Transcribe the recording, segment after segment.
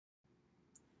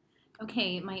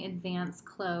Okay, my advanced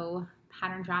CLO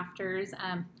pattern drafters.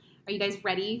 Are you guys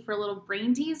ready for a little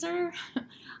brain teaser?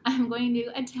 I'm going to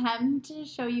attempt to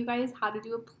show you guys how to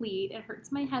do a pleat. It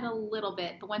hurts my head a little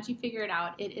bit, but once you figure it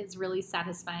out, it is really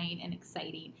satisfying and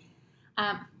exciting.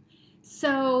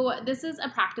 So this is a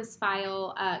practice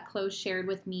file CLO shared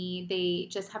with me. They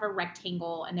just have a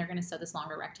rectangle, and they're going to sew this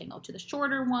longer rectangle to the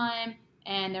shorter one,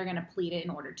 and they're going to pleat it in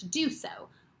order to do so.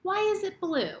 Why is it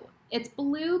blue? It's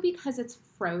blue because it's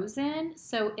frozen,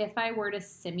 so if I were to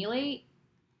simulate,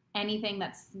 anything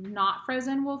that's not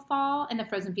frozen will fall, and the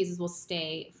frozen pieces will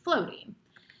stay floating.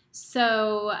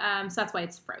 So that's why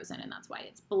it's frozen, and that's why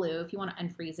it's blue. If you want to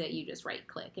unfreeze it, you just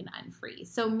right-click and unfreeze.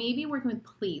 So maybe working with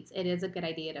pleats, it is a good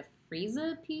idea to freeze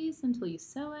a piece until you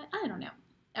sew it. I don't know.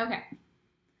 Okay.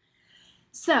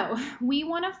 So we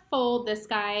want to fold this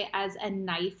guy as a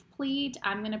knife pleat.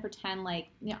 I'm going to pretend like,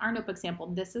 our notebook sample,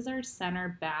 this is our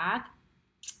center back,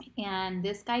 and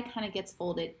this guy kind of gets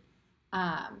folded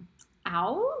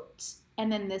out, and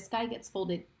then this guy gets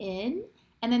folded in,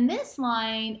 and then this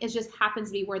line just happens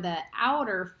to be where the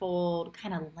outer fold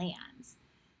kind of lands.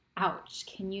 Ouch,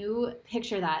 can you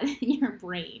picture that in your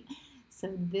brain?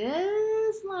 So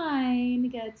this line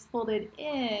gets folded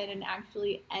in and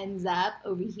actually ends up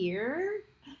over here.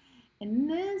 And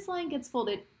this line gets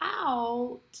folded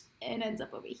out and ends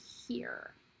up over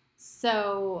here.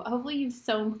 So hopefully you've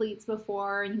sewn pleats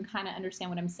before and you kind of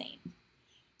understand what I'm saying.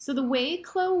 So the way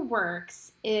CLO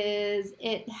works is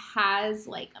it has,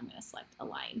 like, I'm going to select a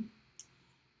line.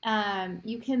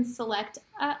 You can select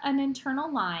an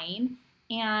internal line,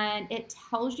 and it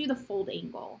tells you the fold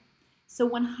angle. So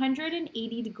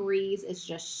 180 degrees is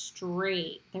just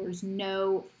straight. There's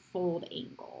no fold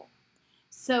angle.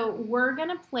 So we're going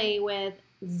to play with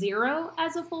 0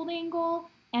 as a fold angle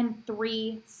and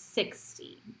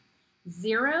 360.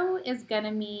 0 is going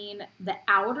to mean the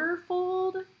outer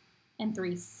fold, and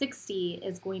 360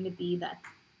 is going to be the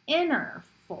inner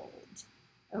fold,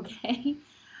 okay?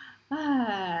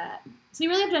 So you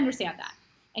really have to understand that,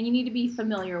 and you need to be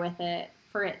familiar with it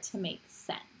for it to make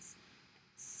sense.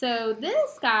 So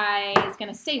this guy is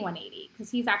going to stay 180 because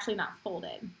he's actually not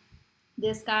folded.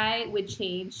 This guy would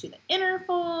change to the inner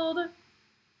fold,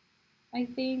 I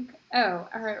think. Oh,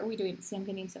 are we doing, see, I'm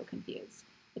getting so confused.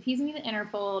 If he's going to be the inner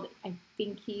fold, I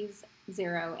think he's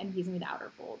 0, and he's going to be the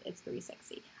outer fold. It's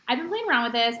 360. I've been playing around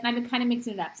with this, and I've been kind of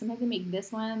mixing it up. Sometimes I make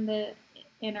this one the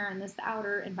inner and this the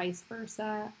outer, and vice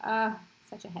versa.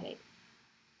 Such a headache.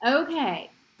 Okay,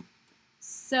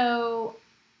 so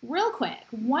real quick,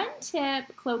 one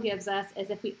tip CLO gives us is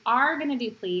if we are going to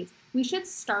do pleats, we should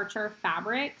starch our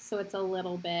fabric so it's a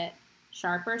little bit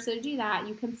sharper. So to do that,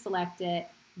 you can select it,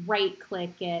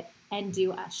 right-click it, and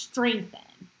do a strengthen.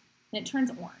 And it turns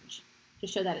orange to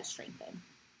show that it's strengthened.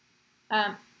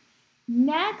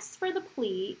 Next, for the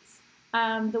pleats,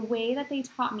 the way that they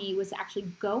taught me was to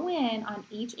actually go in on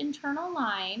each internal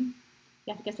line.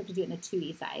 You have to do it in the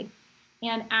 2D side,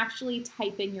 and actually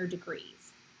type in your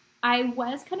degrees. I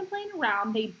was kind of playing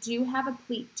around. They do have a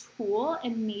pleat tool,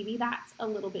 and maybe that's a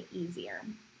little bit easier.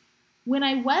 When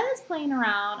I was playing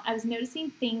around, I was noticing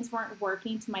things weren't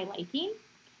working to my liking.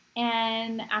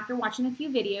 And after watching a few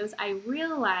videos, I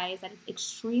realized that it's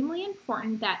extremely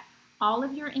important that all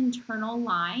of your internal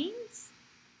lines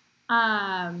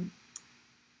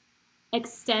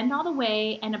extend all the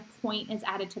way and a point is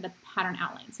added to the pattern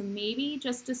outline. So maybe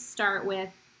just to start with,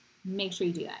 make sure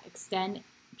you do that. Extend,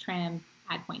 trim,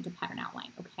 add point to pattern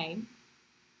outline, okay?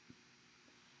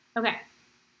 Okay,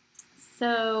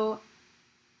 so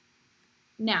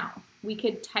now we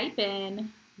could type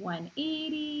in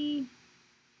 180,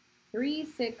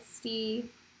 360,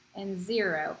 and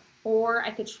 0, or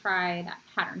I could try that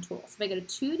pattern tool. So if I go to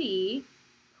 2D,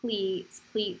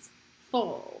 pleats,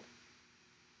 fold,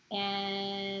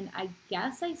 and I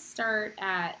guess I start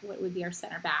at what would be our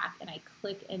center back, and I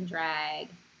click and drag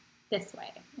this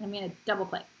way. And I'm going to double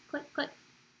click, click, click.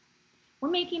 We're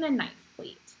making a knife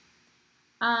pleat.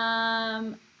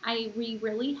 We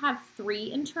really have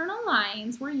 3 internal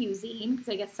lines we're using, because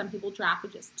I guess some people draft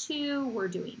with just 2. We're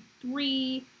doing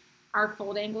 3. Our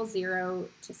fold angle 0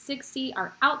 to 60.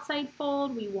 Our outside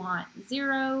fold, we want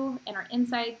 0, and our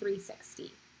inside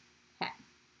 360. Okay.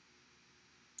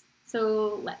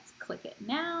 So let's click it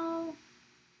now.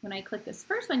 When I click this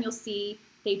first one, you'll see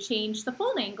they changed the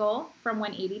fold angle from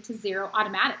 180 to 0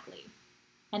 automatically.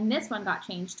 And this one got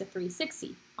changed to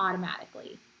 360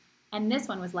 automatically. And this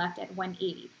one was left at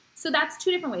 180. So that's 2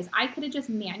 different ways. I could have just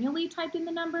manually typed in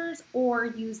the numbers or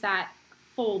use that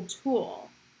fold tool.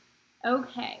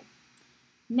 Okay.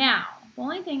 Now, the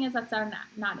only thing is that's not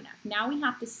enough. Now we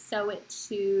have to sew it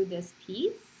to this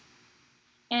piece.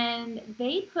 and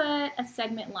they put a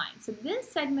segment line. So this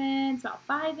segment's about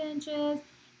 5 inches,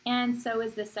 and so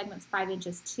is this segment's 5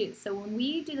 inches too. So when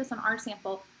we do this on our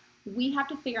sample, we have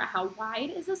to figure out how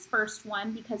wide is this first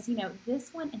one, because you know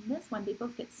this one and this one, they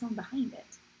both get sewn behind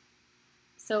it.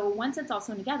 So once it's all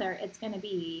sewn together, it's going to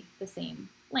be the same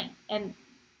length, and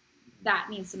that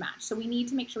needs to match. So we need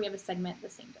to make sure we have a segment the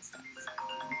same distance.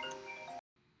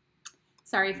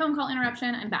 Sorry, phone call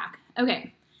interruption, I'm back.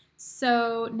 Okay,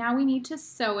 so now we need to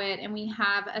sew it, and we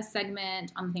have a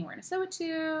segment on the thing we're gonna sew it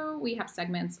to. We have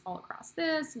segments all across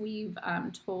this. We've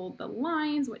told the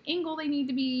lines what angle they need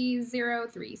to be, 0,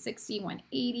 360,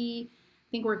 180. I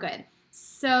think we're good.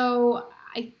 So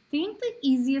I think the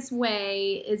easiest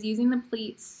way is using the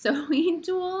Pleats sewing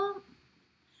tool.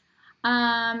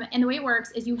 And the way it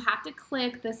works is you have to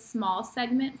click the small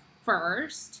segment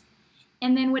first,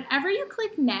 and then whatever you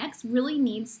click next really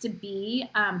needs to be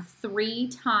 3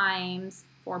 times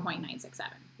 4.967,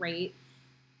 right?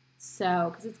 So,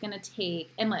 because it's going to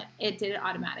take, and look, it did it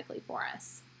automatically for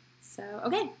us. So,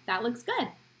 okay, that looks good.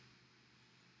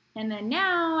 And then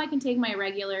now I can take my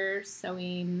regular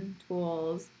sewing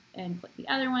tools and click the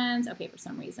other ones. Okay, for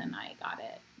some reason I got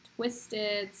it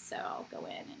twisted, so I'll go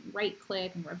in and right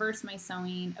click and reverse my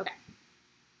sewing. Okay,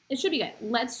 it should be good.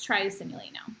 Let's try to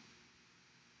simulate now.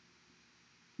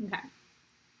 Okay,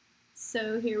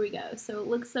 so here we go. So it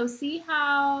looks, so see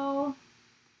how,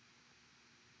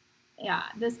 yeah,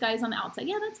 this guy's on the outside.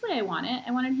 Yeah, that's the way I want it.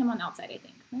 I wanted him on the outside, I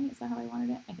think, right? Is that how I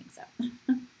wanted it? I think so.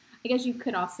 I guess you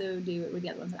could also do it with the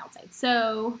other ones on the outside.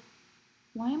 So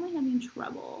why am I having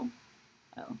trouble?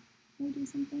 Oh, did I do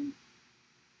something?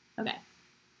 Okay,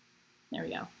 there we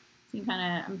go. So you can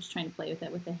kind of, I'm just trying to play with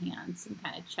it with the hands and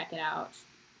kind of check it out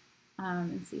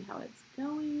and see how it's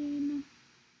going.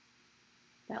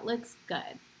 That looks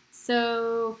good.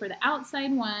 So for the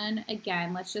outside one,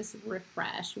 again, let's just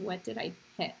refresh. What did I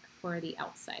pick for the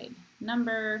outside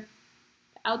number?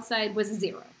 The outside was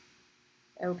 0.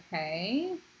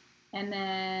 Okay. And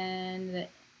then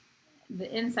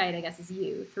the inside, I guess, is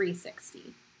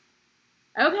 360.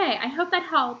 Okay, I hope that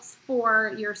helps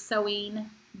for your sewing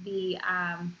the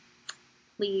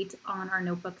pleat on our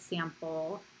notebook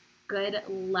sample. Good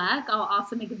luck. I'll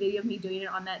also make a video of me doing it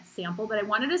on that sample, but I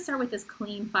wanted to start with this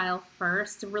clean file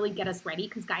first to really get us ready,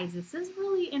 because guys, this is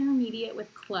really intermediate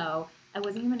with CLO. I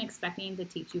wasn't even expecting to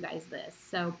teach you guys this,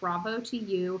 so bravo to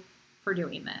you for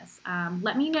doing this.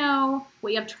 Let me know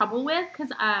what you have trouble with,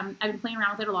 because I've been playing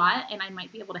around with it a lot and I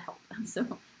might be able to help.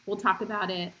 So we'll talk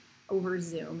about it over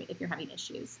Zoom if you're having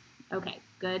issues. Okay,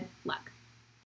 good luck.